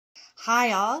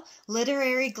Hi all,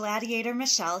 literary gladiator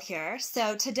Michelle here.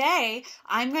 So today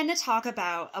I'm going to talk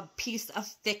about a piece of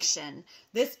fiction.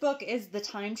 This book is The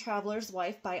Time Traveler's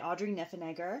Wife by Audrey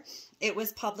Niffenegger. It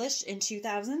was published in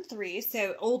 2003,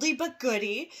 so oldie but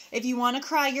goodie. If you want to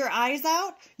cry your eyes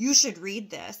out, you should read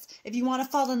this. If you want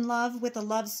to fall in love with a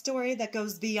love story that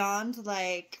goes beyond,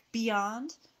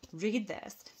 read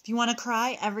this. If you want to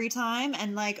cry every time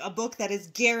and like a book that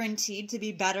is guaranteed to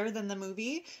be better than the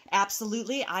movie,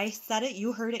 absolutely, I said it,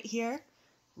 you heard it here,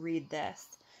 read this.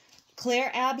 Claire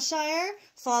Abshire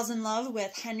falls in love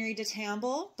with Henry de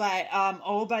Tamble, but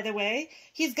oh, by the way,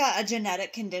 he's got a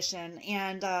genetic condition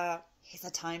and he's a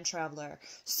time traveler.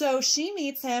 So she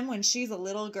meets him when she's a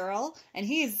little girl and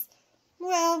he's,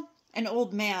 well, an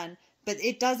old man, but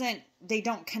they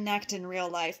don't connect in real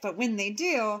life, but when they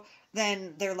do,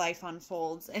 then their life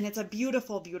unfolds. And it's a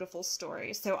beautiful, beautiful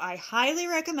story. So I highly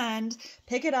recommend,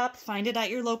 pick it up, find it at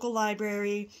your local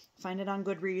library, find it on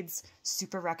Goodreads.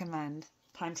 Super recommend.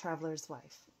 Time Traveler's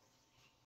Wife.